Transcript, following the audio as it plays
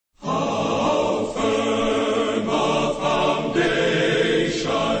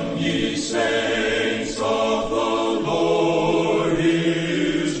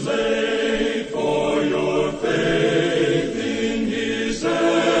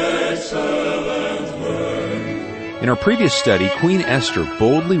In our previous study, Queen Esther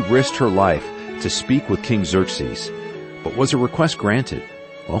boldly risked her life to speak with King Xerxes. But was her request granted?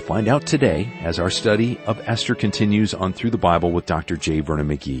 Well, find out today as our study of Esther continues on Through the Bible with Dr. J. Vernon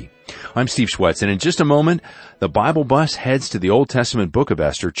McGee. I'm Steve Schwetz, and in just a moment, the Bible bus heads to the Old Testament book of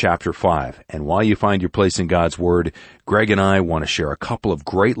Esther, chapter 5. And while you find your place in God's Word, Greg and I want to share a couple of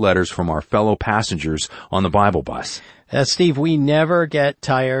great letters from our fellow passengers on the Bible bus. Steve, we never get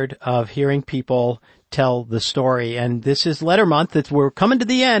tired of hearing people tell the story. And this is letter month. We're coming to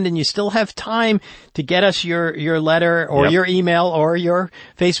the end, and you still have time to get us your letter or your email or your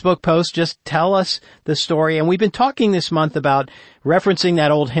Facebook post. Just tell us the story. And we've been talking this month about referencing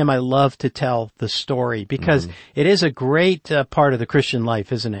that old hymn, I love to tell the story, because it is a great part of the Christian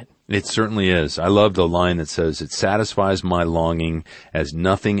life, isn't it? It certainly is. I love the line that says, it satisfies my longing as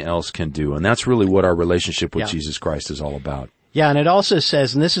nothing else can do. And that's really what our relationship with Jesus Christ is all about. Yeah, and it also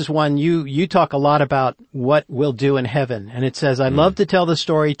says, and this is one you talk a lot about, what we'll do in heaven. And it says, I love to tell the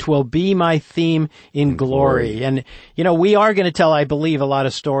story, 'twill be my theme in glory. And, you know, we are going to tell, I believe, a lot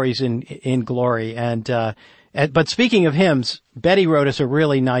of stories in glory. But speaking of hymns, Betty wrote us a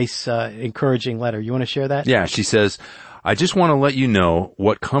really nice, encouraging letter. You want to share that? Yeah, she says, I just want to let you know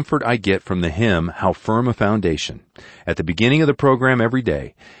what comfort I get from the hymn, How Firm a Foundation. At the beginning of the program every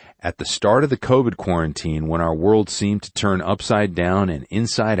day, at the start of the COVID quarantine, when our world seemed to turn upside down and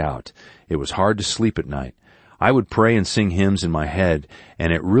inside out, it was hard to sleep at night. I would pray and sing hymns in my head,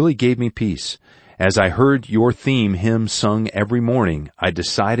 and it really gave me peace. As I heard your theme hymn sung every morning, I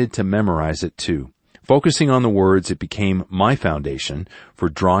decided to memorize it too. Focusing on the words, it became my foundation for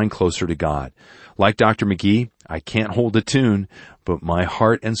drawing closer to God. Like Dr. McGee, I can't hold a tune, but my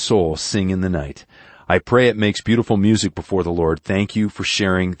heart and soul sing in the night. I pray it makes beautiful music before the Lord. Thank you for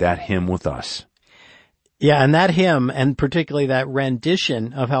sharing that hymn with us. Yeah, and that hymn, and particularly that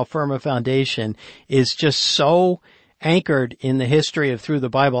rendition of How Firm a Foundation, is just so anchored in the history of Through the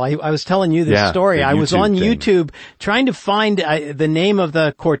Bible. I was telling you this story. I was on YouTube trying to find the name of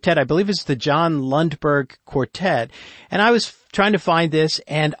the quartet. I believe it's the John Lundberg Quartet. And I was trying to find this,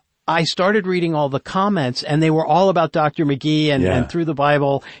 and I started reading all the comments, and they were all about Dr. McGee and Through the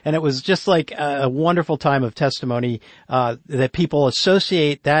Bible, and it was just like a wonderful time of testimony that people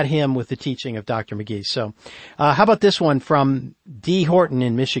associate that hymn with the teaching of Dr. McGee. So how about this one from D. Horton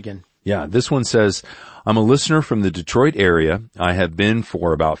in Michigan? Yeah, this one says, I'm a listener from the Detroit area. I have been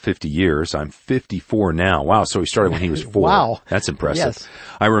for about 50 years. I'm 54 now. Wow, so he started when he was 4. Wow. That's impressive. Yes.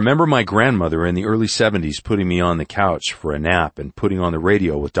 I remember my grandmother in the early 70s putting me on the couch for a nap and putting on the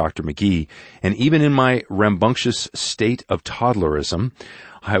radio with Dr. McGee. And even in my rambunctious state of toddlerism,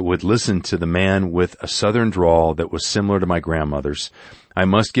 I would listen to the man with a southern drawl that was similar to my grandmother's. I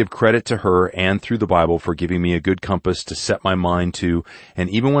must give credit to her and Through the Bible for giving me a good compass to set my mind to, and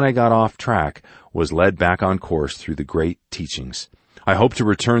even when I got off track, was led back on course through the great teachings. I hope to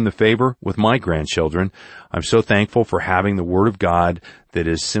return the favor with my grandchildren. I'm so thankful for having the Word of God that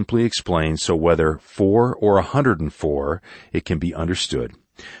is simply explained, so whether 4 or 104, it can be understood.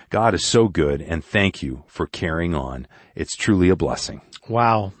 God is so good, and thank you for carrying on. It's truly a blessing.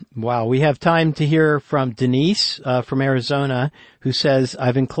 Wow. We have time to hear from Denise from Arizona, who says,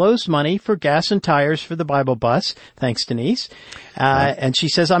 I've enclosed money for gas and tires for the Bible bus. Thanks, Denise. And she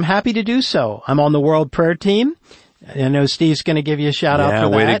says, I'm happy to do so. I'm on the World Prayer Team. I know Steve's going to give you a shout out for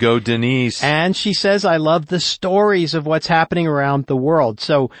that. Yeah, way to go, Denise. And she says, I love the stories of what's happening around the world.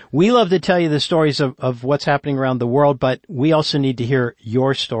 So we love to tell you the stories of what's happening around the world, but we also need to hear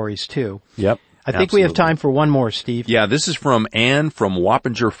your stories too. Yep. I think we have time for one more, Steve. Yeah, this is from Anne from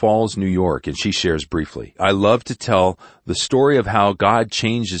Wappinger Falls, New York, and she shares briefly. I love to tell the story of how God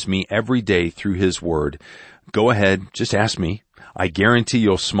changes me every day through His Word. Go ahead, just ask me. I guarantee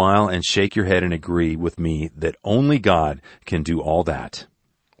you'll smile and shake your head and agree with me that only God can do all that.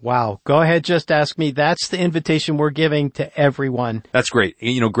 Wow. Go ahead, just ask me. That's the invitation we're giving to everyone. That's great.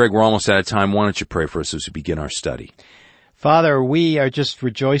 You know, Greg, we're almost out of time. Why don't you pray for us as we begin our study? Father, we are just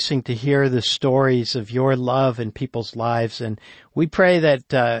rejoicing to hear the stories of your love in people's lives, and we pray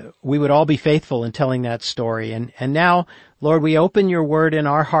that we would all be faithful in telling that story. And now, Lord, we open your word in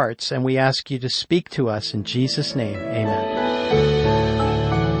our hearts, and we ask you to speak to us in Jesus' name. Amen.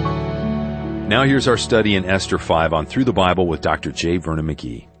 Now here's our study in Esther 5 on Through the Bible with Dr. J. Vernon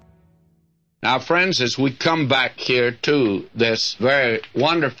McGee. Now, friends, as we come back here to this very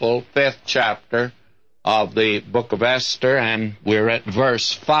wonderful 5th chapter of the book of Esther, and we're at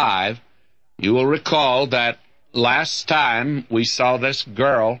verse 5, you will recall that last time we saw this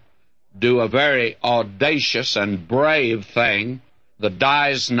girl do a very audacious and brave thing. The die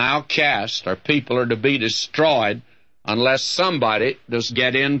is now cast. Our people are to be destroyed unless somebody does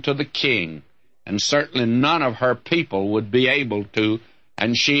get into the king. and certainly none of her people would be able to,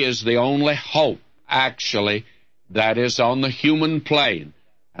 and she is the only hope, actually, that is on the human plane.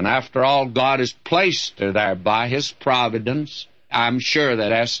 And after all, God has placed her there by His providence. I'm sure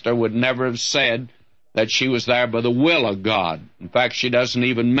that Esther would never have said that she was there by the will of God. In fact, she doesn't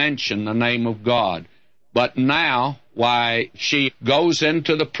even mention the name of God. But now, why, she goes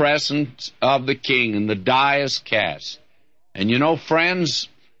into the presence of the king, and the die is cast. And you know, friends,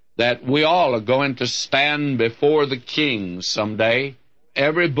 that we all are going to stand before the king someday.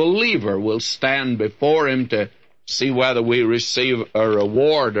 Every believer will stand before him to see whether we receive a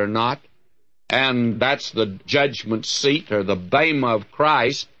reward or not. And that's the judgment seat, or the bema of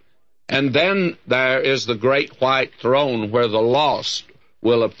Christ. And then there is the great white throne where the lost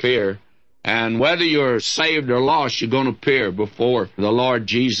will appear. And whether you're saved or lost, you're going to appear before the Lord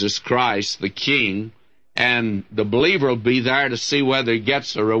Jesus Christ, the King. And the believer will be there to see whether he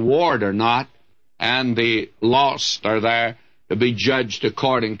gets a reward or not. And the lost are there to be judged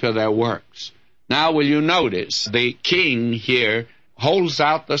according to their works. Now, will you notice, the king here holds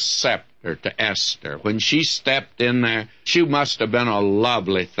out the scepter to Esther. When she stepped in there, she must have been a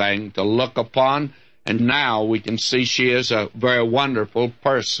lovely thing to look upon. And now we can see she is a very wonderful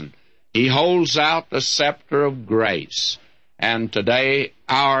person. He holds out the scepter of grace. And today,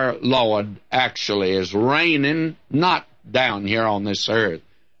 our Lord actually is reigning, not down here on this earth,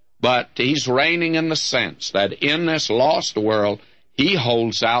 but He's reigning in the sense that in this lost world, He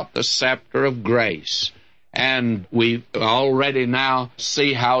holds out the scepter of grace. And we already now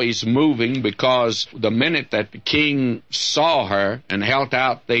see how He's moving, because the minute that the king saw her and held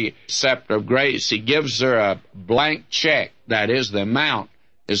out the scepter of grace, He gives her a blank check. That is, the amount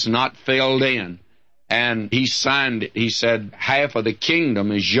is not filled in. And He signed it. He said, half of the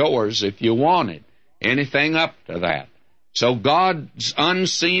kingdom is yours if you want it. Anything up to that. So God's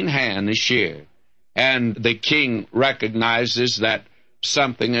unseen hand is here. And the king recognizes that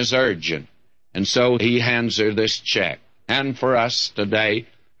something is urgent. And so he hands her this check. And for us today,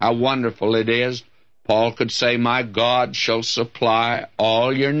 how wonderful it is. Paul could say, my God shall supply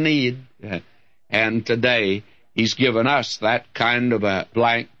all your need. And today, He's given us that kind of a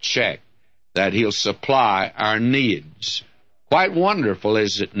blank check, that He'll supply our needs. Quite wonderful,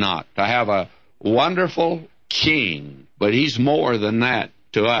 is it not, to have a wonderful king? But He's more than that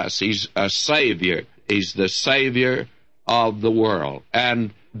to us. He's a Savior. He's the Savior of the world.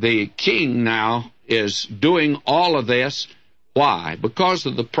 And the king now is doing all of this. Why? Because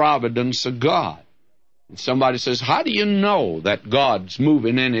of the providence of God. And somebody says, how do you know that God's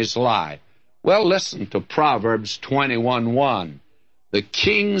moving in his life? Well, listen to Proverbs 21:1. The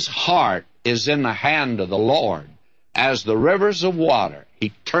king's heart is in the hand of the Lord. As the rivers of water,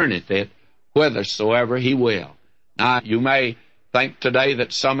 He turneth it whithersoever He will. Now, you may think today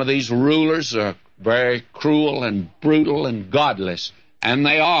that some of these rulers are very cruel and brutal and godless, and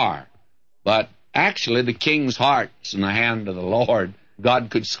they are. But actually, the king's heart's in the hand of the Lord. God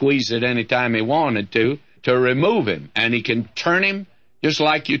could squeeze it any time He wanted to remove him, and He can turn him just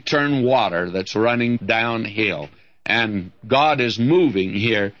like you turn water that's running downhill. And God is moving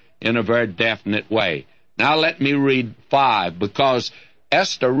here in a very definite way. Now let me read 5, because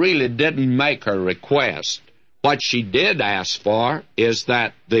Esther really didn't make her request. What she did ask for is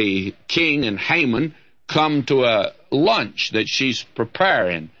that the king and Haman come to a lunch that she's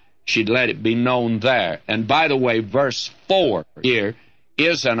preparing. She'd let it be known there. And by the way, verse 4 here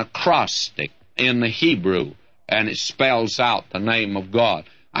is an acrostic in the Hebrew, and it spells out the name of God.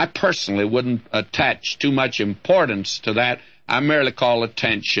 I personally wouldn't attach too much importance to that. I merely call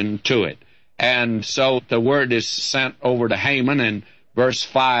attention to it. And so the word is sent over to Haman, and verse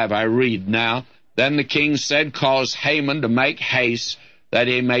 5 I read now, Then the king said, Cause Haman to make haste, that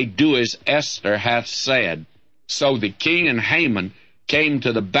he may do as Esther hath said. So the king and Haman came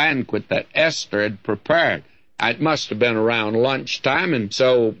to the banquet that Esther had prepared. It must have been around lunchtime, and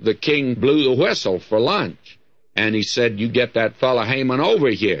so the king blew the whistle for lunch. And he said, You get that fellow Haman over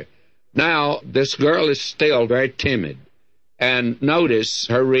here. Now, this girl is still very timid. And notice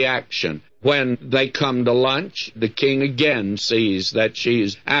her reaction. When they come to lunch, the king again sees that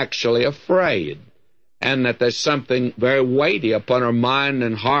she's actually afraid, and that there's something very weighty upon her mind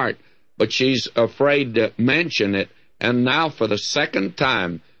and heart, but she's afraid to mention it. And now for the second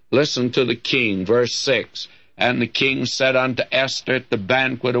time, listen to the king, verse 6. And the king said unto Esther at the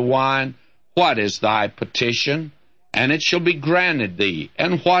banquet of wine, What is thy petition? And it shall be granted thee.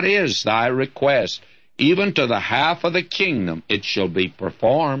 And what is thy request? Even to the half of the kingdom it shall be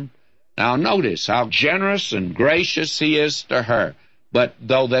performed. Now notice how generous and gracious he is to her. But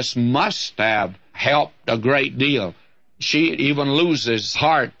though this must have helped a great deal, she even loses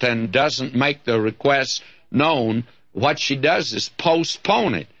heart and doesn't make the request known. What she does is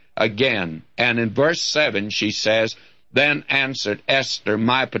postpone it again. And in verse 7 she says, "Then answered Esther,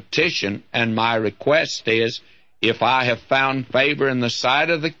 my petition and my request is, if I have found favor in the sight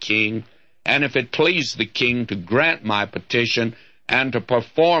of the king, and if it please the king to grant my petition and to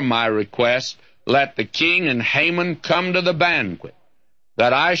perform my request, let the king and Haman come to the banquet,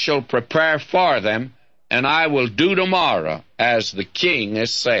 that I shall prepare for them, and I will do tomorrow as the king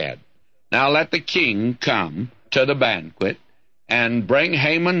has said." Now let the king come to the banquet and bring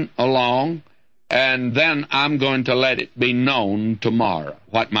Haman along, and then I'm going to let it be known tomorrow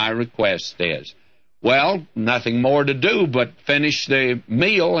what my request is. Well, nothing more to do but finish the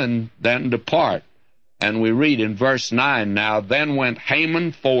meal and then depart. And we read in verse 9, "Now then went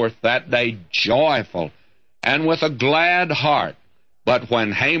Haman forth that day joyful, and with a glad heart. But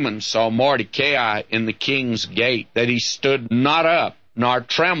when Haman saw Mordecai in the king's gate, that he stood not up, nor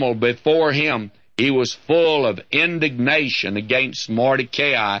trembled before him, he was full of indignation against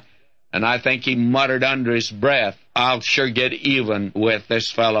Mordecai, and I think he muttered under his breath, 'I'll sure get even with this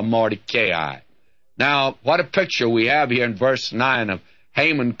fellow Mordecai.'" Now, what a picture we have here in verse 9 of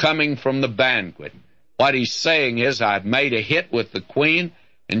Haman coming from the banquet. What he's saying is, I've made a hit with the queen,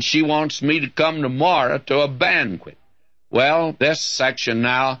 and she wants me to come tomorrow to a banquet. Well, this section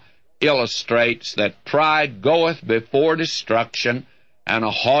now illustrates that pride goeth before destruction, and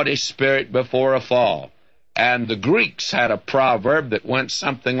a haughty spirit before a fall. And the Greeks had a proverb that went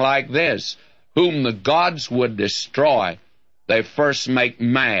something like this: "Whom the gods would destroy, they first make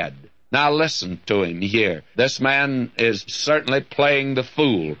mad." Now listen to him here. This man is certainly playing the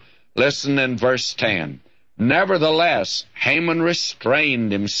fool. Listen in verse 10. "Nevertheless, Haman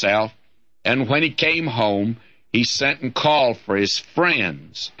restrained himself, and when he came home, he sent and called for his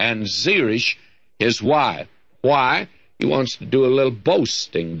friends and Zeresh, his wife." Why? He wants to do a little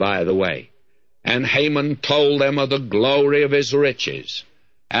boasting, by the way. "And Haman told them of the glory of his riches,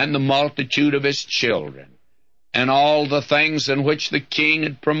 and the multitude of his children, and all the things in which the king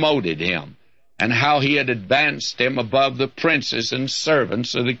had promoted him, and how he had advanced him above the princes and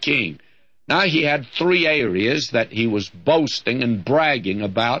servants of the king." Now he had three areas that he was boasting and bragging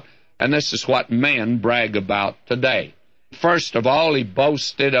about, and this is what men brag about today. First of all, he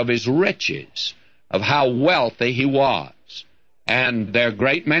boasted of his riches, of how wealthy he was. And there are a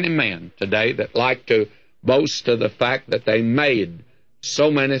great many men today that like to boast of the fact that they made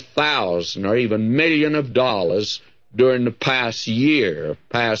so many thousand or even million of dollars during the past year,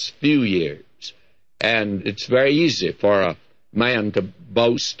 past few years. And it's very easy for a man to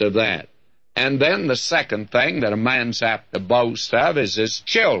boast of that. And then the second thing that a man's apt to boast of is his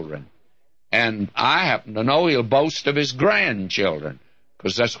children. And I happen to know he'll boast of his grandchildren,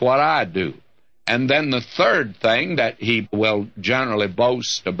 because that's what I do. And then the third thing that he will generally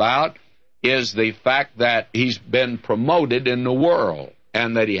boast about is the fact that he's been promoted in the world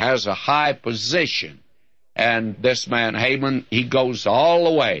and that he has a high position. And this man Haman, he goes all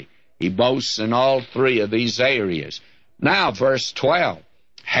the way. He boasts in all three of these areas. Now, verse 12,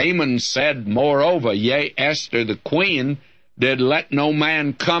 "Haman said, moreover, yea, Esther the queen did let no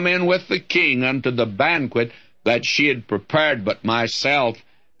man come in with the king unto the banquet that she had prepared but myself,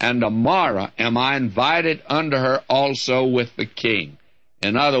 and tomorrow am I invited unto her also with the king."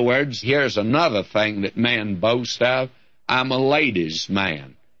 In other words, here's another thing that men boast of: "I'm a ladies'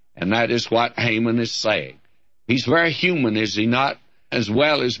 man." And that is what Haman is saying. He's very human, is he not? As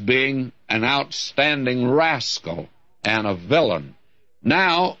well as being an outstanding rascal and a villain.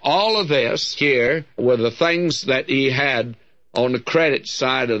 Now, all of this here were the things that he had on the credit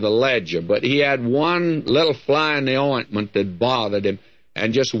side of the ledger, but he had one little fly in the ointment that bothered him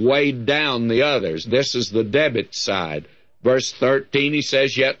and just weighed down the others. This is the debit side. Verse 13, he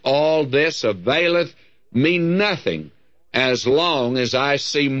says, "Yet all this availeth me nothing, as long as I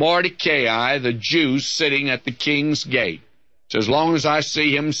see Mordecai the Jew sitting at the king's gate." So as long as I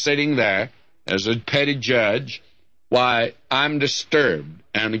see him sitting there as a petty judge, why, I'm disturbed.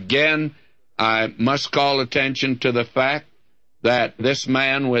 And again, I must call attention to the fact that this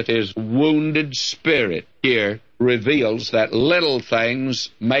man with his wounded spirit here reveals that little things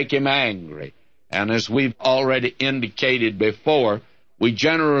make him angry. And as we've already indicated before, we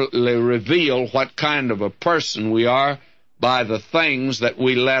generally reveal what kind of a person we are by the things that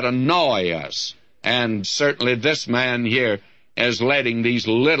we let annoy us. And certainly this man here is letting these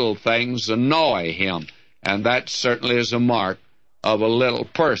little things annoy him. And that certainly is a mark of a little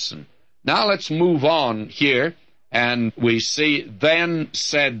person. Now let's move on here, and we see, "Then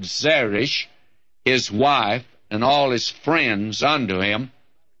said Zeresh, his wife, and all his friends unto him,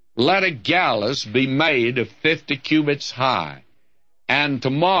 let a gallows be made of 50 cubits high. And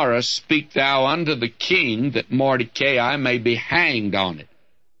tomorrow speak thou unto the king, that Mordecai may be hanged on it.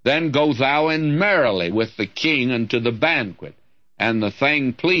 Then go thou in merrily with the king unto the banquet. And the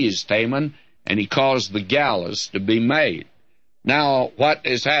thing pleased Haman, and he caused the gallows to be made. Now, what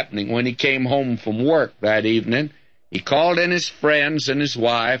is happening? When he came home from work that evening, he called in his friends and his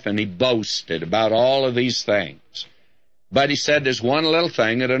wife, and he boasted about all of these things. But he said, there's one little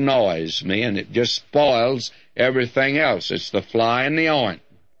thing that annoys me, and it just spoils everything else. It's the fly in the ointment.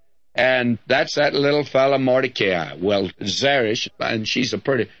 And that's that little fellow Mordecai. Well, Zeresh, and she's a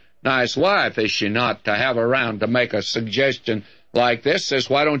pretty nice wife, is she not, to have around to make a suggestion like this, says,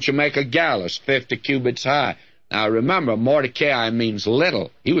 why don't you make a gallows 50 cubits high? Now, remember, Mordecai means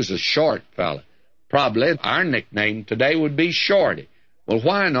little. He was a short fellow. Probably our nickname today would be Shorty. Well,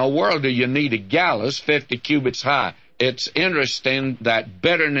 why in the world do you need a gallows 50 cubits high? It's interesting that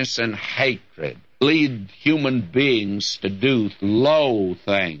bitterness and hatred lead human beings to do low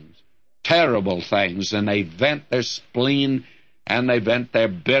things, terrible things, and they vent their spleen and they vent their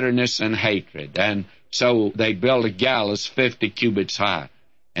bitterness and hatred. And so they build a gallows 50 cubits high.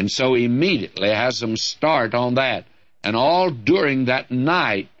 And so immediately has them start on that. And all during that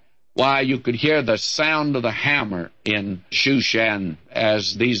night, why, you could hear the sound of the hammer in Shushan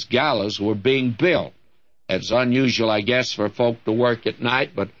as these gallows were being built. It's unusual, I guess, for folk to work at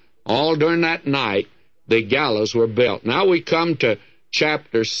night, but all during that night, the gallows were built. Now we come to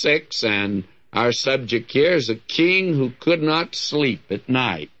chapter 6, and our subject here is a king who could not sleep at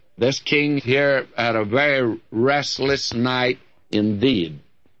night. This king here had a very restless night indeed.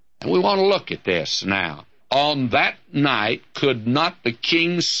 And we want to look at this now. On that night could not the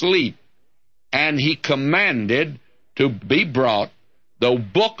king sleep, and he commanded to be brought the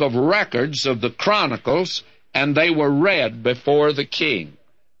book of records of the Chronicles, and they were read before the king.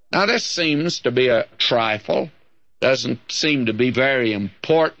 Now this seems to be a trifle, doesn't seem to be very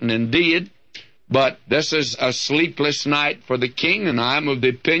important indeed, but this is a sleepless night for the king, and I'm of the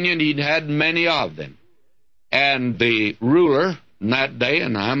opinion he'd had many of them. And the ruler in that day,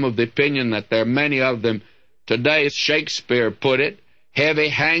 and I'm of the opinion that there are many of them today, as Shakespeare put it, heavy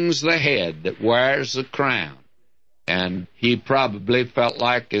hangs the head that wears the crown. And he probably felt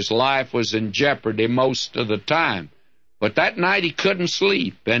like his life was in jeopardy most of the time. But that night he couldn't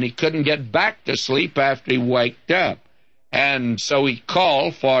sleep, and he couldn't get back to sleep after he waked up. And so he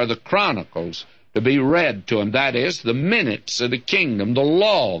called for the Chronicles to be read to him. That is, the minutes of the kingdom, the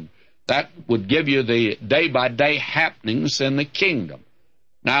log. That would give you the day-by-day happenings in the kingdom.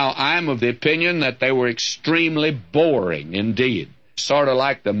 Now, I'm of the opinion that they were extremely boring indeed, sort of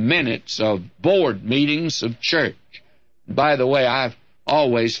like the minutes of board meetings of church. By the way, I've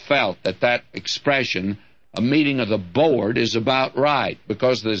always felt that that expression, a meeting of the board, is about right,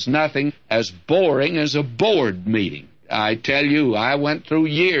 because there's nothing as boring as a board meeting. I tell you, I went through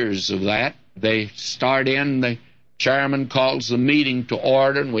years of that. They start in, the chairman calls the meeting to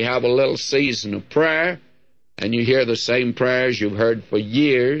order, and we have a little season of prayer, and you hear the same prayers you've heard for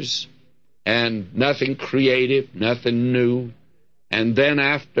years, and nothing creative, nothing new. And then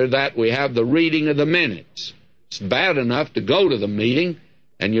after that, we have the reading of the minutes. It's bad enough to go to the meeting,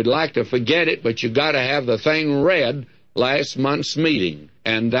 and you'd like to forget it, but you've got to have the thing read last month's meeting,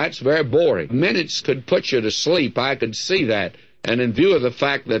 and that's very boring. Minutes could put you to sleep, I could see that. And in view of the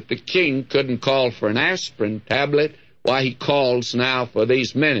fact that the king couldn't call for an aspirin tablet, why, he calls now for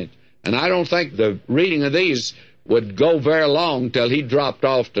these minutes. And I don't think the reading of these would go very long till he dropped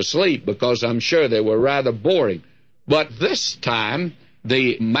off to sleep, because I'm sure they were rather boring. But this time,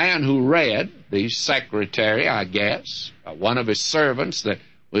 the man who read, the secretary, I guess, one of his servants that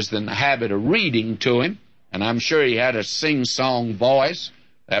was in the habit of reading to him, and I'm sure he had a sing-song voice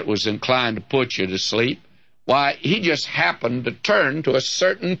that was inclined to put you to sleep, why, he just happened to turn to a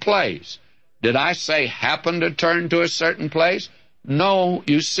certain place. Did I say happened to turn to a certain place? No,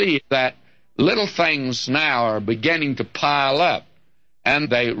 you see that little things now are beginning to pile up, and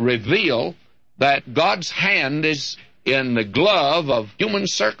they reveal that God's hand is in the glove of human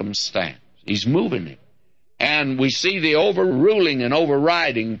circumstance. He's moving it. And we see the overruling and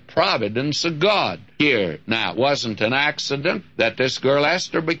overriding providence of God here. Now, it wasn't an accident that this girl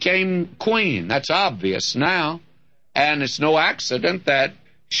Esther became queen. That's obvious now. And it's no accident that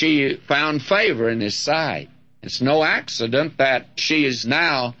she found favor in his sight. It's no accident that she is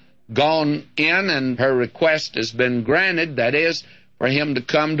now gone in and her request has been granted, that is, for him to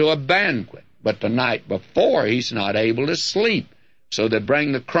come to a banquet. But the night before, he's not able to sleep. So they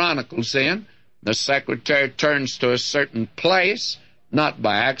bring the Chronicles in. The secretary turns to a certain place, not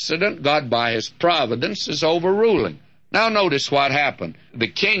by accident. God, by his providence, is overruling. Now notice what happened. The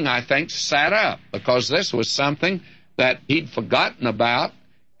king, I think, sat up because this was something that he'd forgotten about,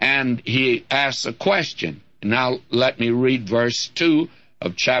 and he asked a question. Now let me read verse 2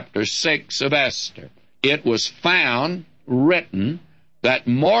 of chapter 6 of Esther. It was found, written, that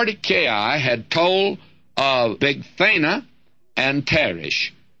Mordecai had told of Bigthana and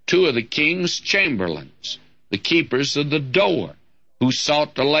Teresh, two of the king's chamberlains, the keepers of the door, who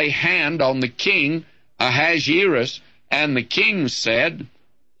sought to lay hand on the king Ahasuerus. And the king said,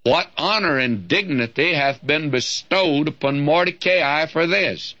 What honor and dignity hath been bestowed upon Mordecai for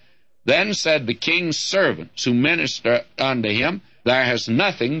this? Then said the king's servants who ministered unto him, There has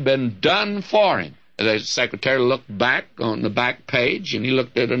nothing been done for him. The secretary looked back on the back page, and he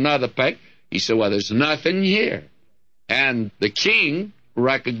looked at another page. He said, Well, there's nothing here. And the king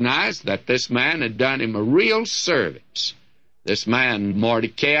recognized that this man had done him a real service. This man,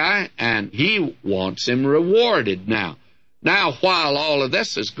 Mordecai, and he wants him rewarded now. Now, while all of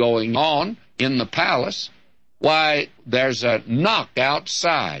this is going on in the palace, why, there's a knock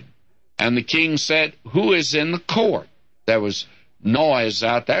outside. And the king said, Who is in the court? There was noise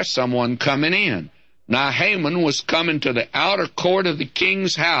out there, someone coming in. Now, Haman was coming to the outer court of the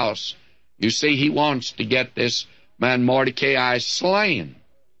king's house. You see, he wants to get this man Mordecai slain.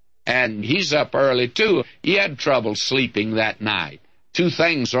 And he's up early, too. He had trouble sleeping that night. Two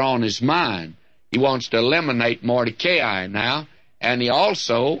things are on his mind. He wants to eliminate Mordecai now, and he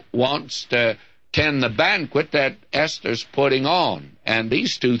also wants to attend the banquet that Esther's putting on. And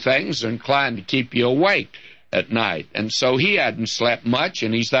these two things are inclined to keep you awake at night. And so he hadn't slept much,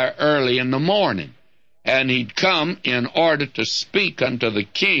 and he's there early in the morning. And he'd come in order to speak unto the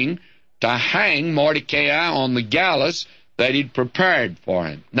king to hang Mordecai on the gallows that he'd prepared for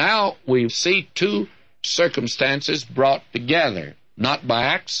him. Now we see two circumstances brought together, not by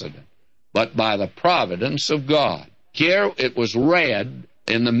accident, but by the providence of God. Here it was read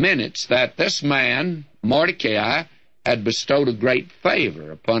in the minutes that this man, Mordecai, had bestowed a great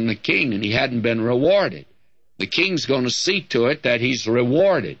favor upon the king, and he hadn't been rewarded. The king's going to see to it that he's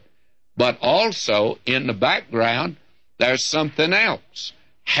rewarded. But also, in the background, there's something else.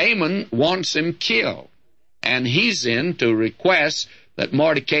 Haman wants him killed, and he's in to request that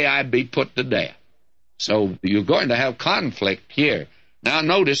Mordecai be put to death. So you're going to have conflict here. Now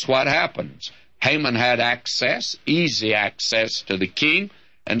notice what happens. Haman had access, easy access to the king,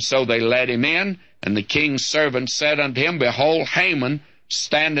 and so they let him in, and the king's servant said unto him, Behold, Haman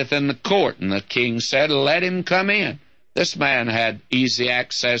standeth in the court. And the king said, Let him come in. This man had easy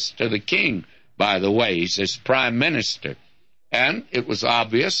access to the king, by the way. He's his prime minister. And it was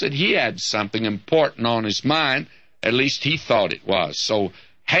obvious that he had something important on his mind. At least he thought it was. So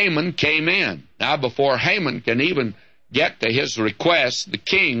Haman came in. Now, before Haman can even get to his request, the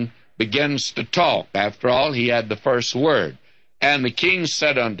king begins to talk. After all, he had the first word. And the king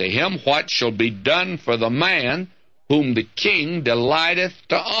said unto him, What shall be done for the man whom the king delighteth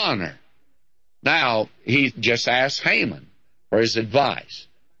to honor? Now, he just asked Haman for his advice.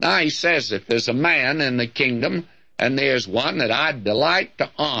 Now, he says, if there's a man in the kingdom, and there's one that I delight to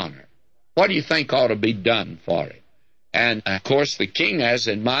honor, what do you think ought to be done for him? And, of course, the king has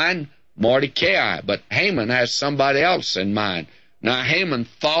in mind Mordecai, but Haman has somebody else in mind. Now, Haman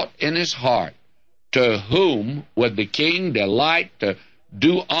thought in his heart, to whom would the king delight to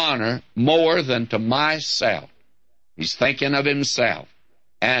do honor more than to myself? He's thinking of himself.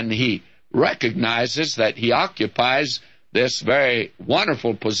 And he recognizes that he occupies this very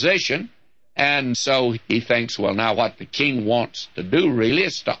wonderful position, and so he thinks, well, now what the king wants to do really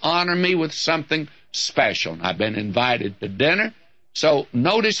is to honor me with something special. I've been invited to dinner, so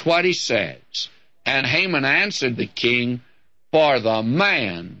notice what he says. And Haman answered the king, For the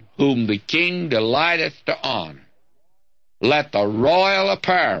man whom the king delighteth to honor, let the royal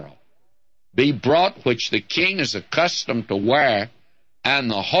apparel be brought which the king is accustomed to wear, and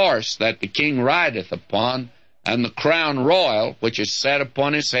the horse that the king rideth upon, and the crown royal which is set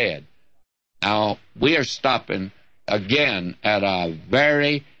upon his head. Now, we are stopping again at a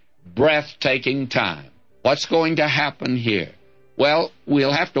very breathtaking time. What's going to happen here? Well,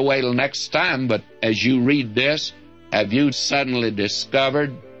 we'll have to wait till next time, but as you read this, have you suddenly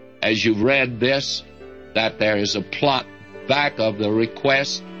discovered, as you've read this, that there is a plot back of the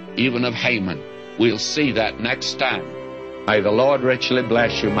request, even of Haman? We'll see that next time. May the Lord richly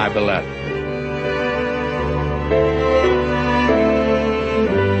bless you, my beloved.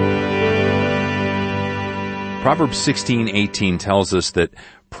 Proverbs 16:18 tells us that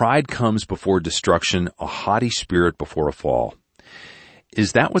pride comes before destruction, a haughty spirit before a fall.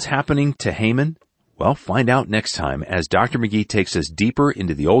 Is that what's happening to Haman? Well, find out next time as Dr. McGee takes us deeper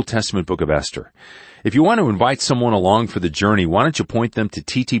into the Old Testament book of Esther. If you want to invite someone along for the journey, why don't you point them to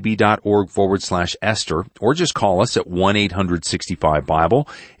ttb.org/Esther or just call us at 1-800-65-BIBLE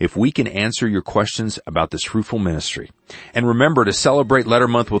if we can answer your questions about this fruitful ministry. And remember to celebrate Letter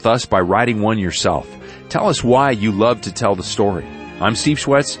Month with us by writing one yourself. Tell us why you love to tell the story. I'm Steve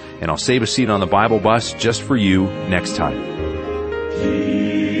Schwetz, and I'll save a seat on the Bible bus just for you next time.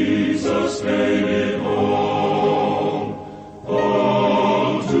 Jesus made it all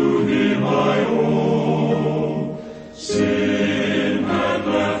to him I owe. Sin had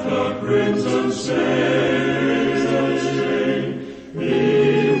left a crimson stain,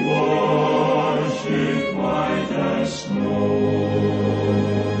 he washed it white as snow.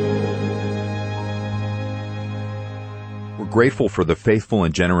 We're grateful for the faithful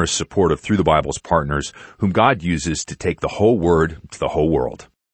and generous support of Through the Bible's partners, whom God uses to take the whole Word to the whole world.